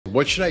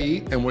What should I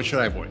eat and what should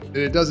I avoid? And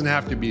it doesn't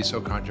have to be so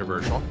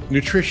controversial.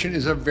 Nutrition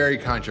is a very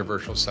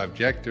controversial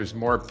subject. There's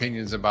more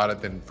opinions about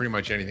it than pretty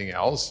much anything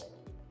else.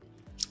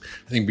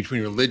 I think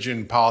between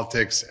religion,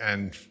 politics,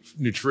 and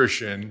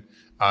nutrition,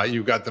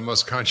 you've got the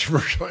most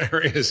controversial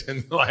areas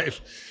in life.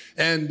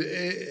 And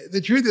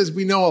the truth is,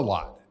 we know a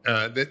lot.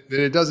 That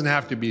it doesn't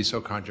have to be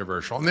so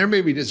controversial. And there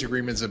may be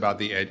disagreements about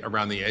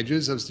around the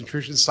edges of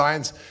nutrition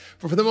science,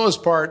 but for the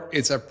most part,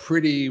 it's a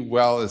pretty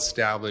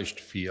well-established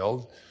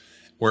field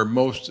where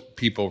most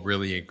people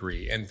really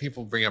agree. And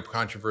people bring up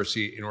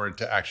controversy in order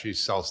to actually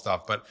sell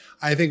stuff. But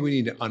I think we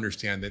need to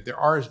understand that there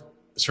are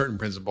certain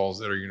principles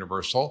that are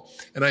universal.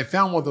 And I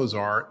found what those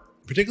are,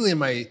 particularly in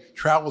my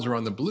travels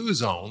around the blue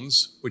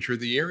zones, which are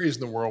the areas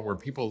in the world where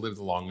people live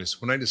the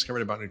longest. When I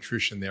discovered about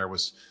nutrition there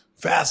was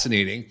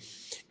fascinating.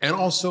 And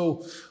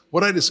also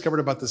what I discovered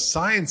about the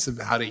science of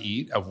how to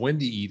eat, of when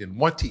to eat and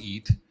what to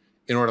eat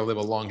in order to live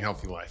a long,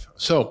 healthy life.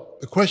 So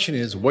the question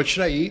is, what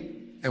should I eat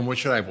and what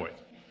should I avoid?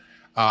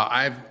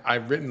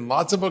 I've written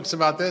lots of books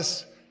about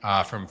this,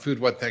 from Food,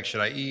 What the Heck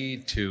Should I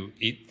Eat, to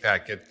Eat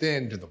Fat, Get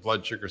Thin, to the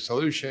Blood Sugar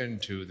Solution,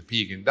 to the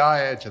Vegan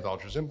Diet, to the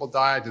Ultra Simple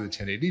Diet, to the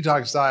 10-Day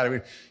Detox Diet. I mean,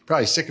 you're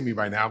probably sick of me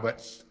by now,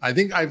 but I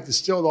think I've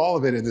distilled all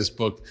of it in this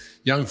book,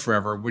 Young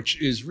Forever,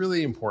 which is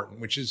really important,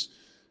 which is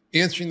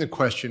answering the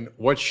question,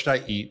 what should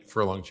I eat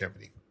for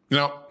longevity? You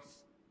know,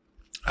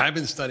 I've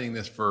been studying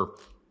this for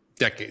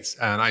decades,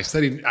 and I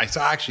think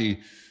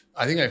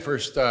I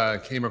first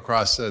came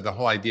across the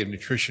whole idea of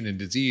nutrition and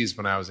disease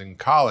when I was in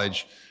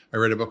college. I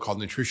read a book called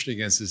Nutrition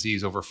Against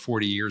Disease over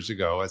 40 years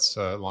ago. That's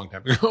a long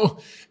time ago.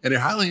 And it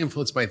highly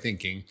influenced my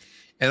thinking.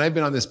 And I've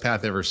been on this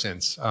path ever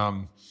since.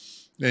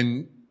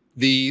 And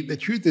the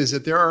truth is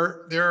that there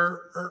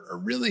are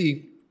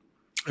really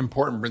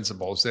important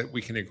principles that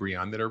we can agree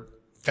on that are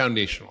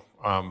foundational.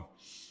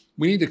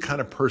 We need to kind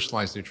of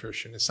personalize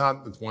nutrition. It's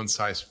not that one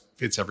size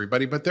fits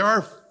everybody, but there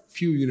are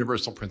few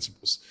universal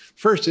principles.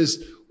 First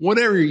is,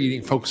 whatever you're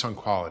eating, focus on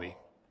quality.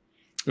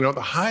 You know,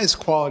 the highest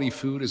quality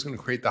food is going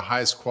to create the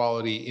highest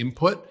quality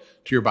input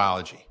to your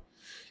biology.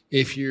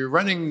 If you're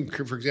running,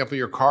 for example,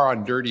 your car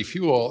on dirty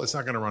fuel, it's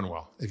not going to run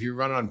well. If you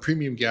run on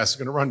premium gas, it's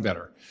going to run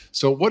better.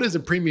 So what is a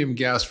premium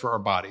gas for our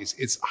bodies?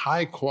 It's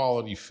high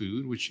quality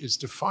food, which is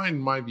defined,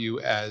 in my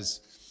view, as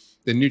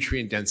the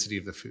nutrient density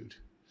of the food.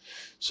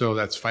 So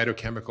that's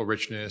phytochemical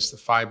richness, the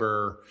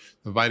fiber,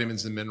 the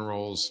vitamins and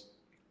minerals,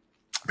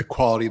 the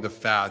quality of the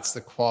fats, the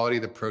quality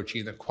of the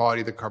protein, the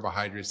quality of the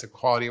carbohydrates, the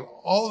quality of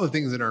all the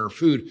things in our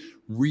food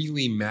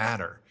really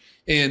matter.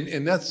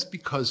 And that's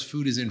because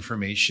food is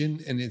information,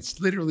 and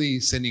it's literally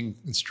sending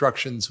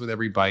instructions with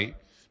every bite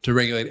to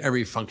regulate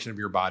every function of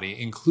your body,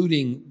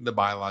 including the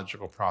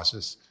biological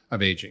process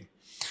of aging.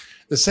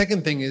 The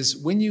second thing is,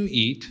 when you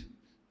eat,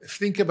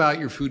 think about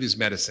your food as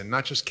medicine,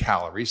 not just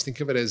calories. Think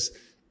of it as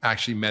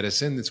actually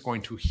medicine that's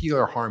going to heal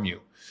or harm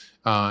you.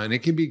 And it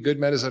can be good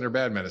medicine or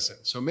bad medicine.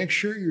 So make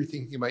sure you're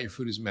thinking about your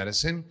food as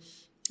medicine,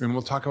 and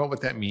we'll talk about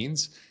what that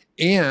means.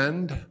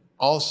 And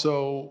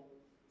also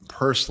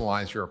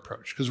personalize your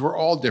approach, because we're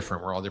all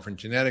different. We're all different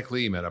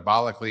genetically,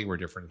 metabolically. We're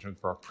different in terms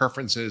of our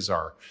preferences,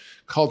 our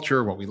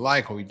culture, what we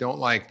like, what we don't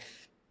like.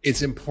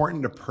 It's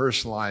important to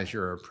personalize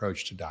your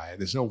approach to diet.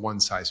 There's no one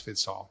size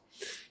fits all.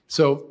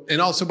 So, and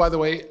also, by the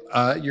way,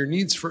 your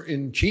needs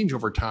change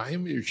over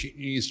time. Your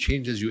needs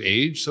change as you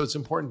age. So it's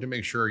important to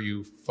make sure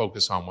you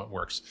focus on what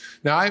works.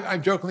 Now,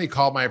 I've jokingly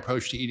called my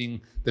approach to eating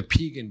the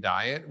vegan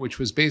diet, which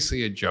was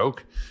basically a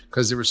joke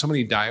because there were so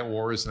many diet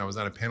wars. And I was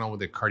on a panel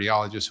with a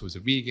cardiologist who was a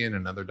vegan,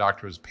 another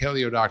doctor who was a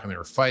paleo doc, and they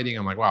were fighting.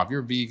 I'm like, wow, if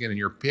you're vegan and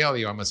you're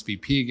paleo, I must be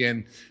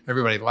vegan.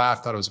 Everybody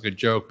laughed, thought it was a good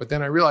joke. But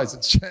then I realized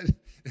it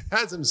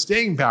had some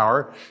staying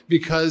power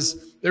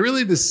because they're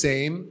really the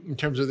same in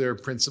terms of their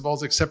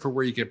principles, except for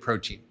where you get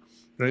protein,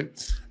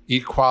 right?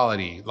 Eat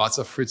quality, lots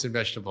of fruits and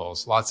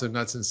vegetables, lots of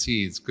nuts and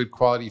seeds, good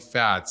quality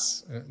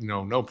fats,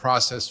 no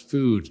processed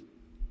food.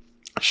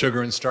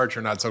 Sugar and starch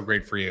are not so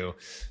great for you.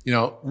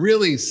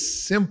 Really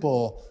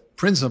simple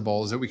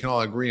principles that we can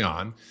all agree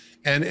on.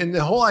 And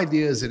the whole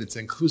idea is that it's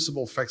an inclusive,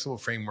 flexible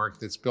framework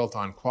that's built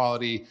on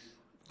quality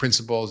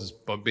principles, is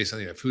based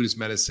on food is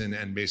medicine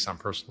and based on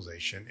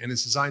personalization. And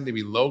it's designed to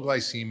be low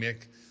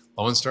glycemic,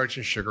 low in starch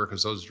and sugar,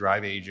 because those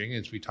drive aging,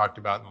 as we talked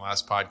about in the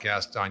last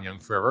podcast on Young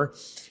Forever.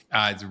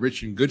 It's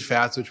rich in good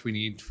fats, which we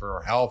need for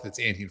our health. It's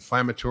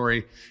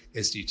anti-inflammatory.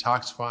 It's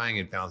detoxifying.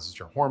 It balances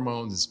your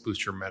hormones. It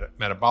boosts your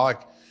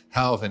metabolic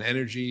health and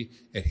energy.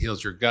 It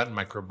heals your gut and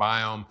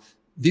microbiome.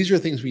 These are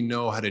things we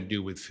know how to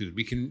do with food.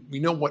 We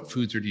know what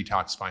foods are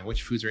detoxifying,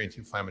 which foods are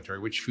anti-inflammatory,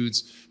 which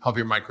foods help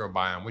your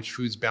microbiome, which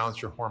foods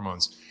balance your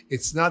hormones.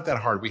 It's not that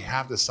hard. We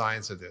have the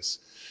science of this.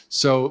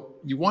 So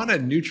you want a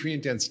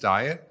nutrient-dense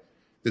diet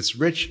that's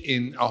rich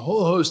in a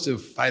whole host of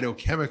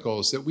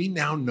phytochemicals that we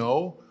now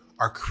know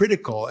are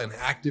critical in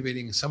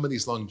activating some of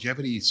these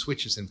longevity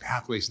switches and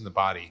pathways in the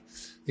body.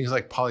 Things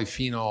like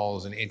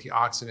polyphenols and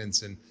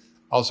antioxidants, and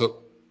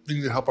also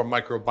things that help our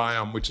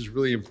microbiome, which is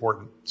really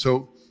important.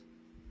 So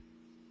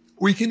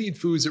we can eat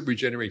foods that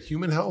regenerate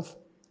human health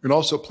and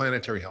also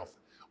planetary health,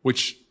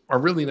 which are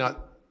really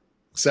not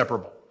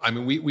separable. I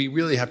mean, we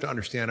really have to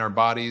understand our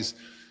bodies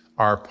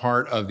are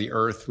part of the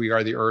earth. We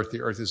are the earth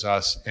is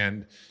us.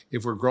 And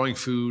if we're growing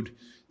food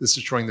that's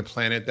destroying the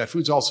planet, that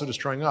food's also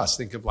destroying us.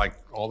 Think of like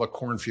all the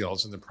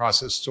cornfields and the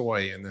processed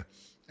soy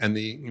and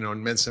the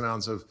immense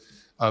amounts of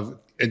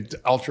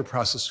ultra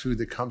processed food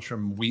that comes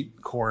from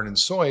wheat, corn, and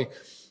soy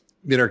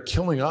that are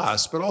killing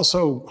us, but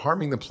also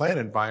harming the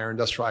planet by our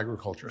industrial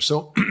agriculture.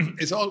 So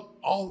it's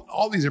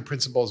all these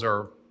principles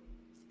are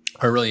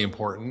really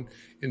important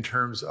in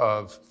terms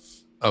of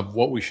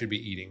what we should be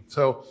eating.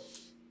 So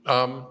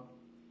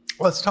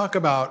let's talk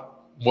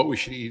about what we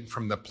should eat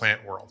from the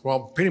plant world.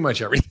 Well, pretty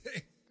much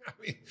everything. I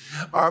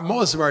mean,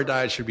 most of our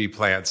diet should be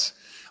plants.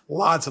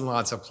 Lots and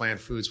lots of plant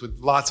foods with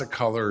lots of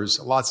colors,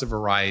 lots of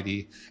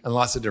variety, and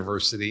lots of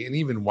diversity, and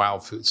even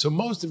wild foods. So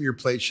most of your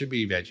plate should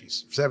be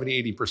veggies,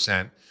 70,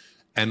 80%,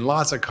 and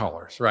lots of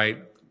colors, right?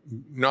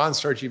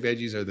 Non-starchy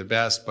veggies are the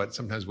best, but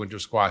sometimes winter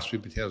squash,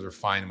 sweet potatoes are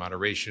fine in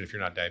moderation if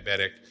you're not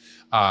diabetic.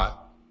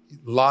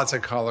 Lots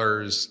of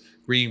colors,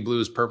 green,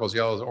 blues, purples,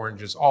 yellows,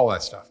 oranges, all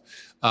that stuff.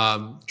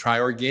 Try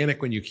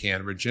organic when you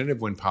can,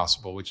 regenerative when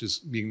possible, which is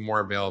being more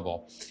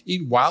available.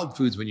 Eat wild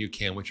foods when you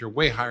can, which are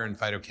way higher in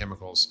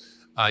phytochemicals.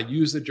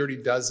 Use the Dirty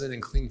Dozen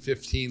and Clean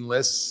 15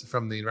 lists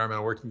from the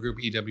Environmental Working Group,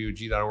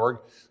 EWG.org,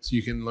 so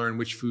you can learn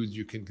which foods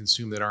you can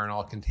consume that aren't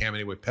all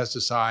contaminated with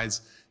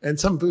pesticides. And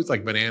some foods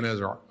like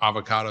bananas or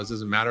avocados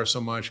doesn't matter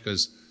so much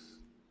because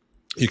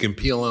you can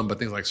peel them, but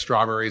things like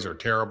strawberries are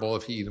terrible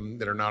if you eat them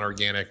that are not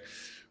organic.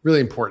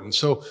 Really important.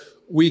 So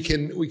we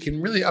can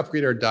really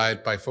upgrade our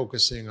diet by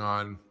focusing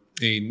on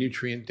a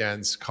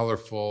nutrient-dense,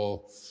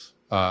 colorful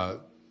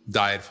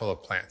diet full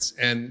of plants.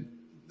 And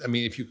I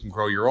mean, if you can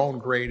grow your own,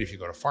 great. If you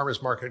go to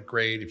farmers market,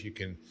 great. If you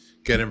can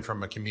get them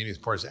from a community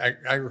supports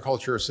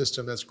agriculture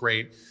system, that's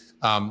great.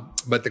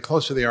 But the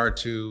closer they are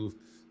to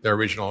their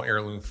original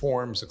heirloom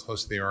forms, the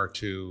closer they are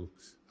to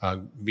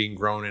being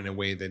grown in a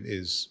way that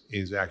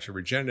is actually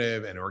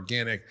regenerative and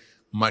organic,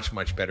 much,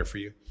 much better for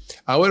you.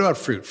 What about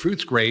fruit?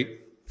 Fruit's great.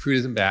 Fruit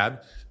isn't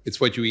bad.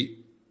 It's what you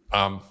eat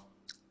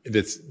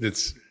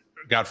that's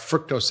got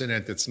fructose in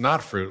it that's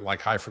not fruit,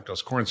 like high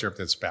fructose corn syrup,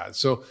 that's bad.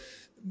 So,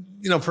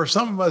 for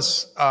some of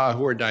us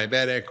who are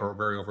diabetic or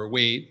very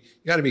overweight,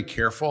 you got to be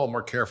careful,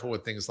 more careful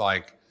with things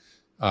like,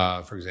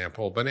 for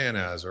example,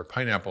 bananas or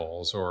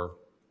pineapples or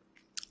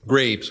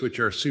grapes, which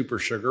are super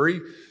sugary.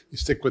 You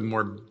stick with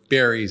more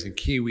berries and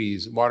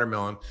kiwis,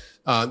 watermelon.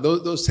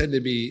 Those tend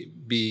to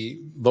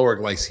be lower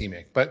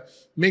glycemic. But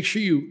make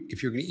sure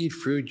if you're going to eat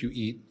fruit, you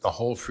eat the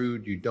whole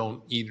fruit. You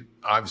don't eat,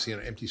 obviously, on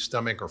an empty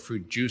stomach or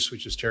fruit juice,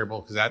 which is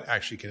terrible because that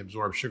actually can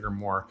absorb sugar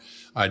more.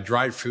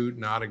 Dried fruit,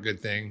 not a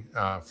good thing.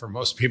 For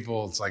most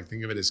people, it's like,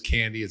 think of it as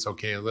candy. It's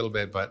okay a little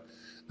bit, but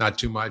not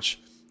too much.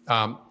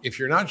 If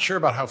you're not sure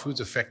about how food's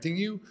affecting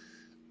you,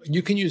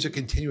 you can use a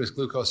continuous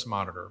glucose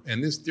monitor.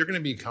 And they're going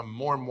to become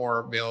more and more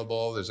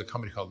available. There's a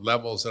company called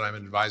Levels that I'm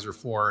an advisor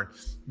for. And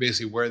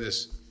basically wear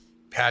this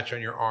patch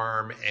on your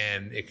arm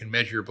and it can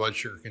measure your blood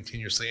sugar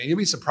continuously. And you'll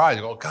be surprised.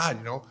 You go,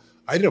 God,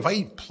 if I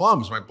eat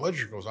plums, my blood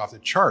sugar goes off the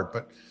chart.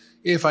 But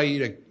if I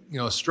eat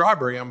a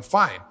strawberry, I'm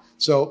fine.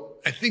 So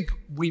I think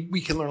we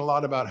can learn a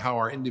lot about how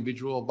our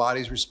individual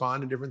bodies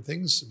respond to different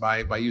things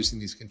by using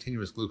these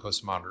continuous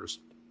glucose monitors.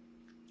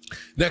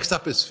 Next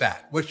up is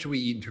fat. What should we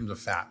eat in terms of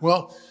fat?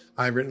 Well,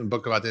 I've written a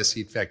book about this,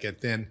 Eat Fat,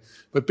 Get Thin.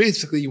 But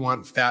basically, you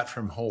want fat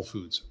from whole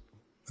foods.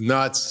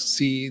 Nuts,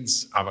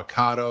 seeds,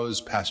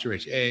 avocados,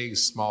 pasture-rich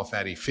eggs, small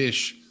fatty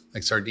fish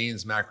like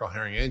sardines, mackerel,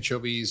 herring,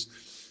 anchovies.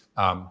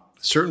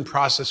 Certain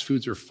processed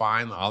foods are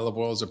fine. Olive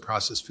oil is a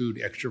processed food.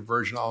 Extra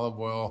virgin olive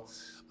oil,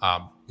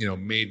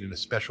 made in a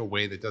special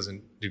way that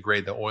doesn't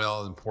degrade the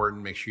oil is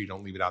important. Make sure you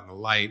don't leave it out in the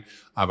light.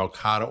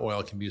 Avocado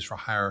oil can be used for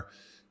higher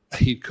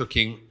heat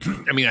cooking.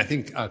 I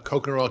think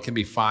coconut oil can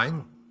be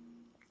fine.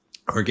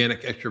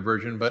 Organic extra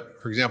virgin,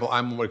 but for example,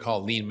 I'm what I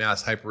call lean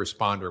mass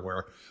hyperresponder,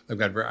 where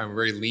I'm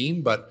very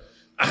lean, but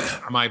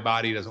my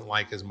body doesn't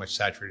like as much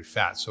saturated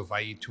fat. So if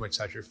I eat too much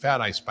saturated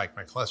fat, I spike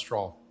my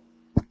cholesterol.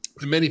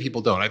 And many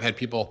people don't. I've had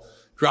people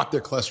drop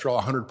their cholesterol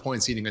 100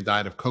 points eating a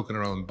diet of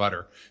coconut oil and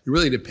butter. It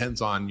really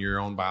depends on your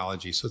own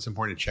biology, so it's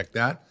important to check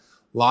that.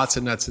 Lots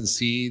of nuts and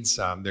seeds.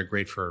 They're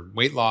great for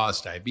weight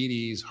loss,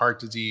 diabetes, heart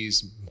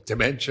disease,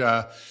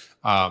 dementia.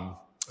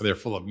 They're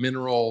full of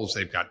minerals.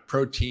 They've got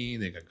protein.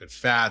 They've got good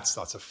fats,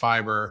 lots of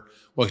fiber.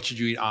 What should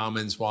you eat?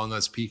 Almonds,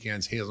 walnuts,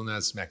 pecans,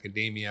 hazelnuts,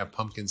 macadamia,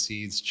 pumpkin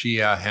seeds,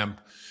 chia,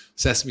 hemp,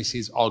 sesame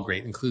seeds, all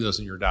great. Include those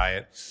in your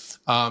diet.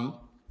 For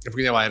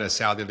example, I had a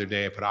salad the other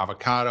day. I put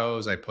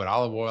avocados. I put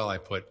olive oil. I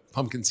put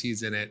pumpkin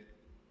seeds in it.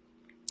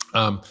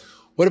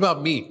 What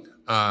about meat?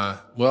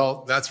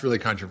 Well, that's really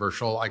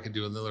controversial. I could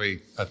do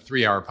literally a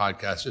 3-hour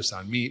podcast just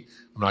on meat.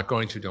 I'm not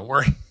going to, don't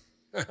worry.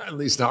 At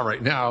least not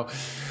right now.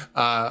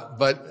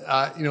 But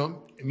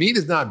meat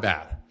is not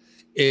bad.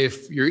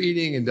 If you're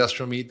eating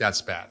industrial meat,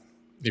 that's bad.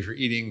 If you're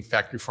eating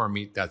factory farm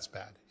meat, that's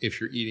bad.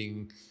 If you're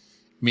eating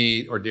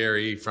meat or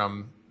dairy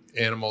from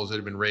animals that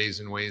have been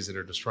raised in ways that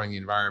are destroying the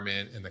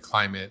environment and the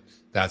climate,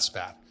 that's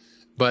bad.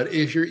 But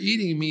if you're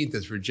eating meat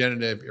that's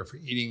regenerative, if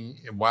you're eating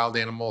wild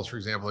animals, for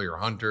example, you're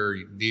a hunter,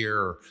 you eat deer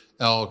or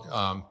elk,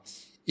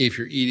 If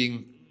you're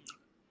eating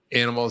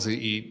animals that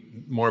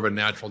eat more of a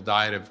natural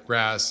diet of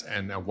grass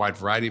and a wide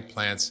variety of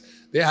plants,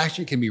 they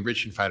actually can be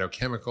rich in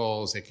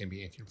phytochemicals. They can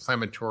be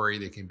anti-inflammatory.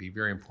 They can be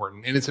very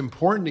important. And it's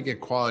important to get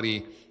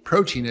quality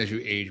protein as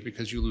you age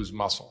because you lose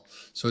muscle.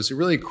 So it's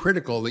really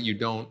critical that you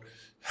don't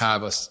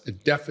have a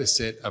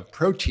deficit of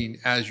protein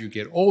as you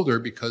get older,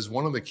 because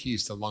one of the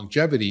keys to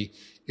longevity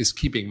is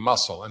keeping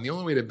muscle. And the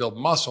only way to build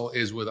muscle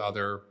is with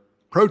other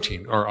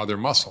protein or other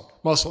muscle.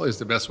 Muscle is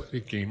the best way to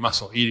gain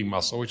muscle, eating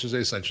muscle, which is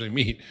essentially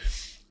meat.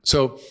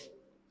 So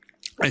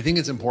I think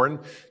it's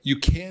important. You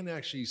can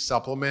actually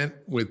supplement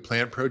with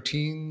plant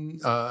protein.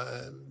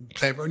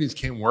 Plant proteins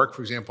can work.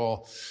 For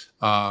example,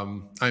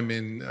 I'm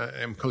in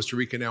Costa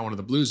Rica now, one of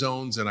the blue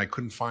zones, and I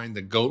couldn't find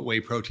the goat whey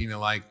protein I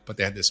like, but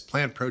they had this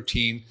plant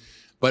protein,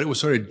 but it was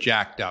sort of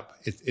jacked up.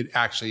 It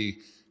actually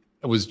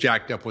was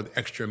jacked up with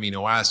extra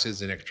amino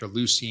acids and extra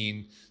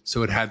leucine.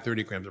 So it had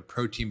 30 grams of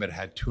protein, but it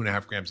had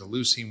 2.5 grams of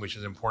leucine, which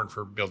is important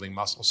for building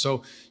muscle.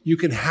 So you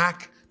can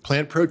hack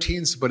plant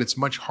proteins, but it's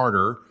much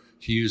harder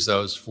to use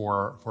those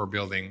for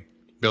building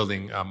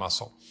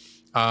muscle.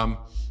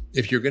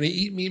 If you're going to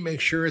eat meat, make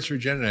sure it's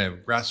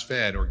regenerative,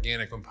 grass-fed,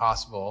 organic when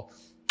possible.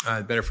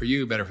 Better for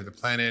you, better for the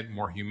planet,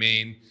 more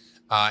humane.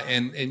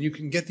 And you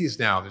can get these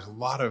now. There's a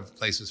lot of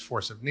places,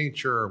 Force of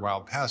Nature,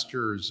 Wild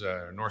Pastures,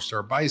 North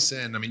Star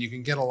Bison. I mean, you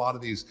can get a lot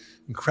of these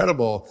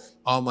incredible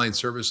online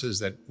services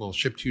that will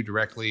ship to you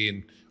directly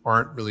and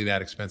aren't really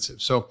that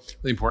expensive. So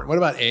really important. What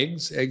about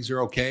eggs? Eggs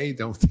are okay.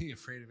 Don't be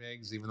afraid of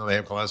eggs, even though they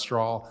have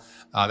cholesterol.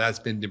 That's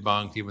been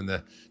debunked. Even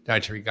the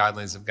dietary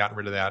guidelines have gotten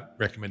rid of that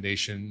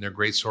recommendation. They're a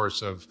great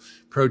source of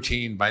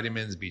protein,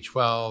 vitamins,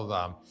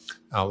 B12,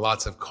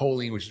 lots of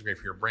choline, which is great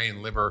for your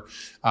brain, liver.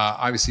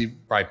 Obviously,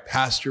 by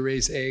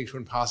pasture-raised eggs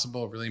when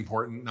possible, really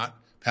important. Not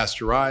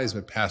pasteurized,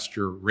 but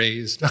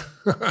pasture-raised.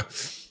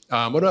 What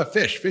about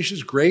fish? Fish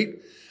is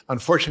great.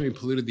 Unfortunately, we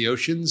polluted the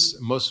oceans.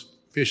 Most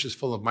fish is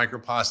full of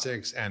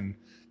microplastics and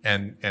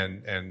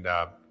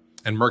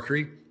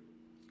mercury.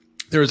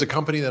 There is a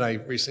company that I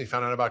recently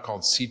found out about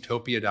called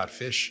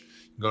Seatopia.fish.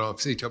 You go to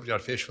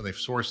Seatopia.fish where they've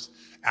sourced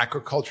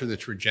aquaculture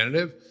that's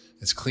regenerative.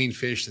 It's clean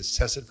fish that's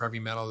tested for heavy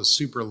metal, that's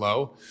super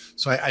low.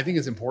 So I think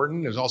it's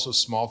important. There's also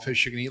small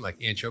fish you can eat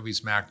like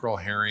anchovies, mackerel,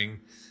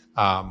 herring,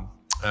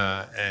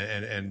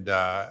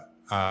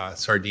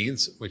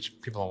 sardines,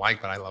 which people don't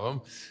like, but I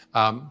love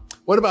them.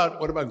 What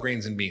about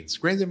grains and beans?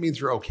 Grains and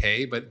beans are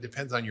okay, but it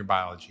depends on your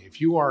biology.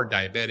 If you are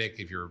diabetic,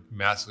 if you're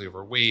massively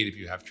overweight, if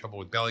you have trouble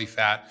with belly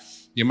fat,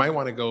 you might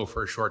want to go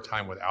for a short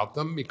time without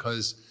them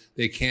because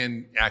they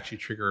can actually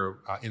trigger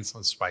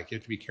insulin spike. You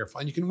have to be careful.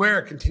 And you can wear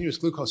a continuous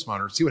glucose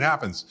monitor, see what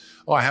happens.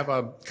 Oh, I have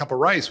a cup of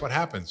rice, what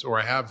happens? Or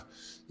I have,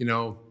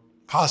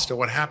 pasta,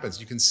 what happens?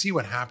 You can see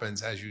what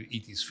happens as you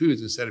eat these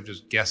foods instead of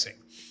just guessing.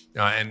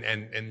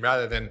 And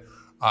rather than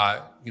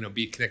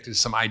be connected to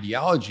some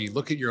ideology,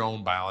 look at your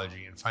own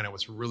biology and find out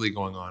what's really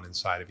going on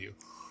inside of you.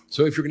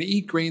 So if you're going to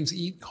eat grains,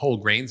 eat whole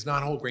grains,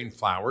 not whole grain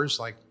flours.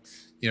 Like,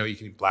 you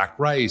can eat black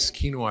rice,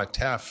 quinoa,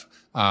 teff,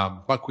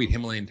 buckwheat,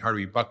 Himalayan tartar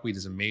wheat. Buckwheat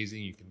is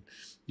amazing.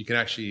 You can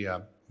actually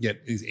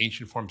get these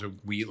ancient forms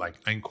of wheat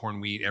like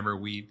einkorn wheat, emmer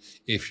wheat,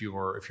 if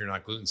you're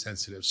not gluten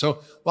sensitive.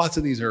 So lots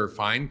of these are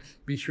fine.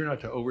 Be sure not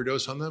to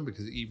overdose on them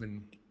because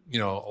even a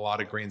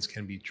lot of grains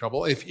can be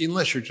trouble.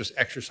 Unless you're just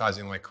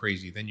exercising like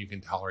crazy, then you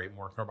can tolerate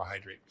more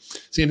carbohydrate.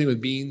 Same thing with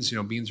beans.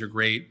 Beans are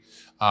great.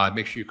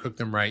 Make sure you cook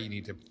them right. You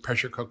need to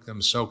pressure cook them,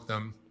 soak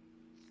them.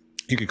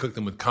 You can cook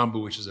them with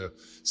kombu, which is a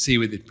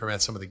seaweed that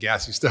prevents some of the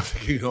gassy stuff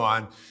that can go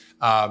on.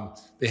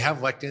 They have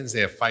lectins,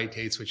 they have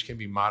phytates, which can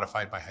be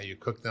modified by how you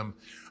cook them.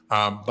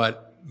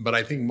 But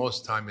I think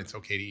most of the time it's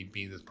okay to eat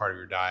beans as part of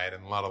your diet,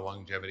 and a lot of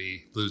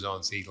longevity blue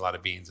zones eat a lot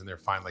of beans and they're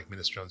fine, like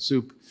minestrone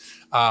soup,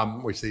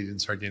 which they eat in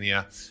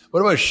Sardinia. What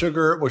about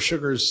sugar? Well,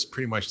 sugar is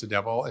pretty much the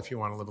devil if you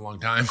want to live a long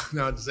time.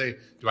 Now to say,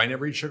 do I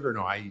never eat sugar?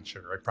 No, I eat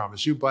sugar, I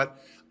promise you,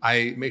 but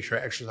I make sure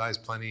I exercise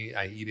plenty.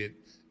 I eat it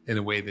in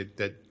a way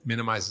that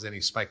minimizes any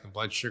spike in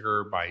blood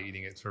sugar by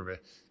eating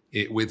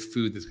it with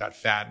food that's got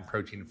fat and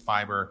protein and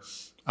fiber.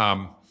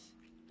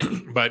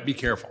 But be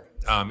careful.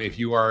 If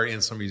you are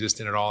insulin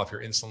resistant at all, if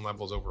your insulin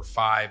level is over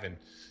 5, and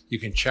you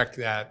can check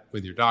that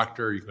with your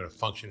doctor. You can go to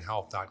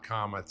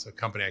functionhealth.com. It's a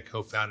company I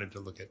co-founded to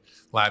look at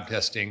lab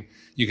testing.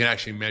 You can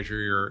actually measure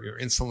your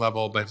insulin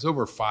level, but if it's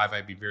over 5,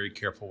 I'd be very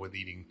careful with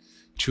eating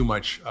too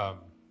much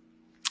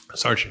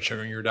starch and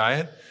sugar in your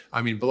diet.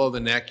 I mean, below the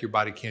neck, your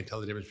body can't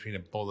tell the difference between a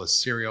bowl of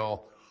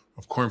cereal,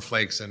 of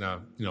cornflakes, and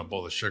a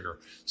bowl of sugar.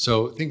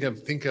 So think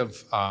of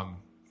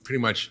pretty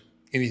much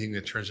anything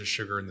that turns to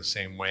sugar in the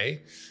same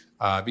way.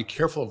 Be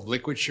careful of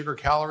liquid sugar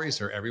calories.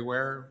 They're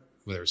everywhere,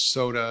 whether it's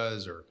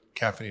sodas or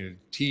caffeinated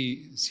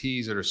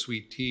teas that are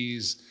sweet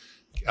teas,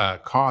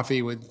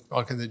 coffee with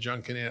all kinds of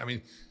junk in it. I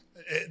mean,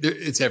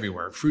 it's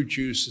everywhere. Fruit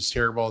juice is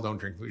terrible. Don't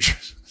drink fruit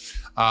juice.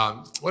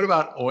 What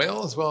about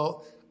oils?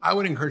 Well, I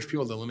would encourage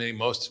people to eliminate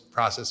most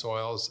processed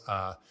oils.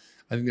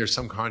 I think there's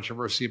some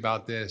controversy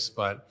about this,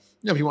 but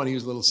if you want to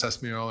use a little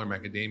sesame oil or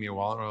macadamia,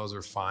 walnut oils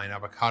are fine.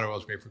 Avocado oil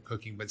is great for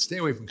cooking, but stay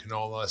away from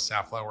canola,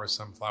 safflower,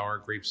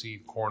 sunflower,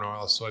 grapeseed, corn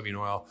oil, soybean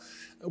oil.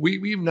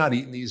 We've not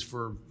eaten these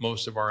for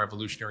most of our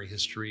evolutionary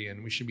history,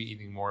 and we should be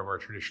eating more of our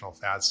traditional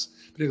fats,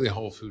 particularly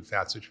whole food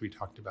fats, which we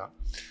talked about.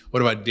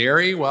 What about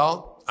dairy?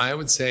 Well, I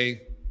would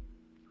say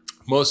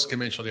most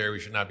conventional dairy we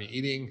should not be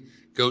eating.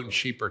 Goat and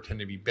sheep tend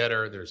to be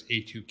better. There's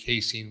A2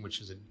 casein, which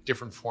is a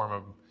different form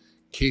of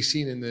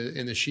casein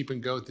in the sheep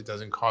and goat that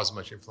doesn't cause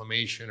much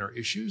inflammation or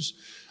issues.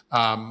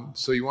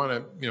 So you want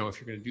to,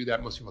 if you're going to do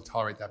that, most people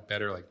tolerate that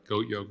better, like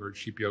goat yogurt,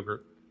 sheep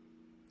yogurt,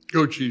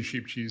 goat cheese,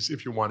 sheep cheese,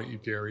 if you want to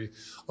eat dairy.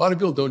 A lot of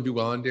people don't do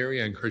well on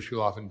dairy. I encourage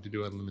people often to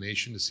do an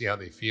elimination to see how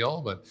they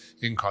feel, but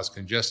it can cause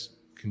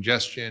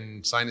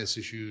congestion, sinus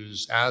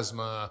issues,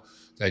 asthma,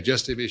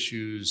 digestive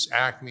issues,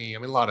 acne, a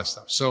lot of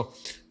stuff. So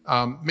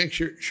make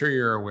sure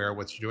you're aware of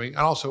what you're doing.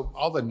 And also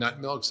all the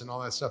nut milks and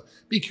all that stuff,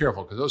 be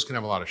careful because those can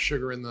have a lot of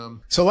sugar in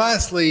them. So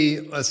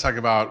lastly, let's talk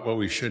about what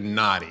we should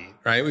not eat,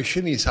 right? We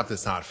shouldn't eat stuff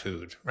that's not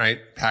food, right?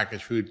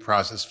 Packaged food,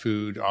 processed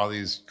food, all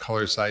these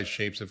color, size,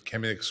 shapes of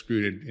chemically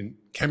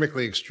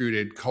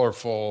extruded,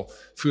 colorful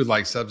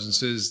food-like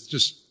substances.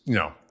 Just,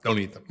 don't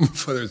eat them.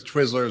 Whether it's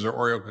Twizzlers or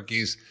Oreo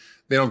cookies,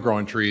 they don't grow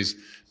on trees.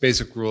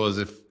 Basic rule is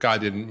if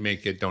God didn't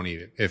make it, don't eat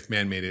it. If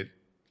man made it,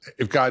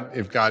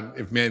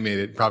 if man made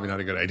it, probably not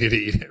a good idea to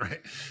eat it,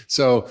 right?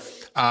 So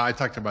I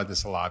talked about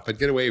this a lot, but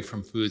get away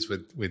from foods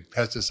with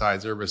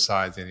pesticides,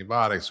 herbicides,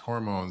 antibiotics,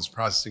 hormones,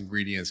 processed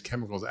ingredients,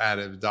 chemicals,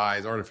 additives,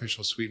 dyes,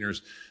 artificial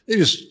sweeteners. They're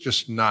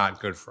just not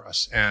good for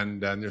us,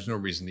 and there's no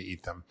reason to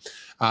eat them.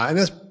 And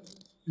that's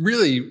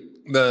really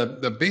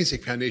the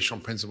basic foundational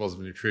principles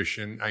of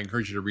nutrition. I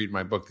encourage you to read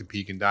my book, The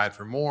Vegan Diet,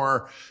 for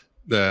more.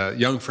 The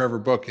Young Forever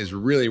book is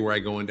really where I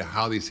go into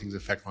how these things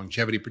affect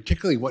longevity,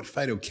 particularly what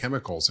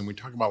phytochemicals, and we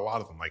talk about a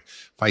lot of them, like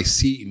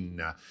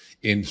fisetin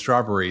in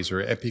strawberries,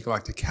 or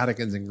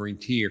epigallocatechins in green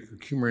tea, or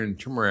curcumin in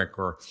turmeric,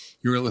 or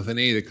urolithin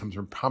A that comes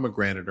from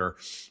pomegranate, or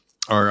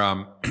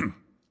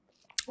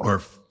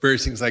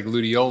various things like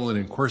luteolin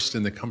and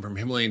quercetin that come from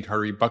Himalayan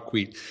tartary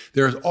buckwheat.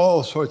 There's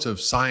all sorts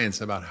of science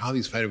about how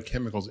these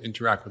phytochemicals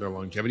interact with our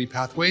longevity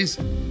pathways.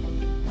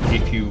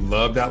 If you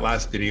loved that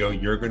last video,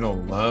 you're going to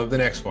love the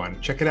next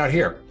one. Check it out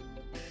here.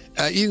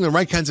 Eating the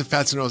right kinds of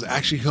fats and oils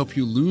actually help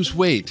you lose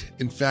weight.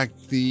 In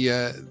fact,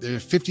 there are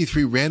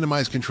 53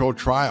 randomized controlled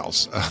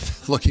trials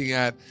looking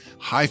at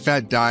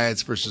high-fat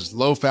diets versus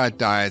low-fat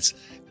diets,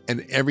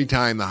 and every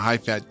time the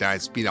high-fat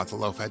diets beat out the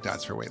low-fat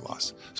diets for weight loss.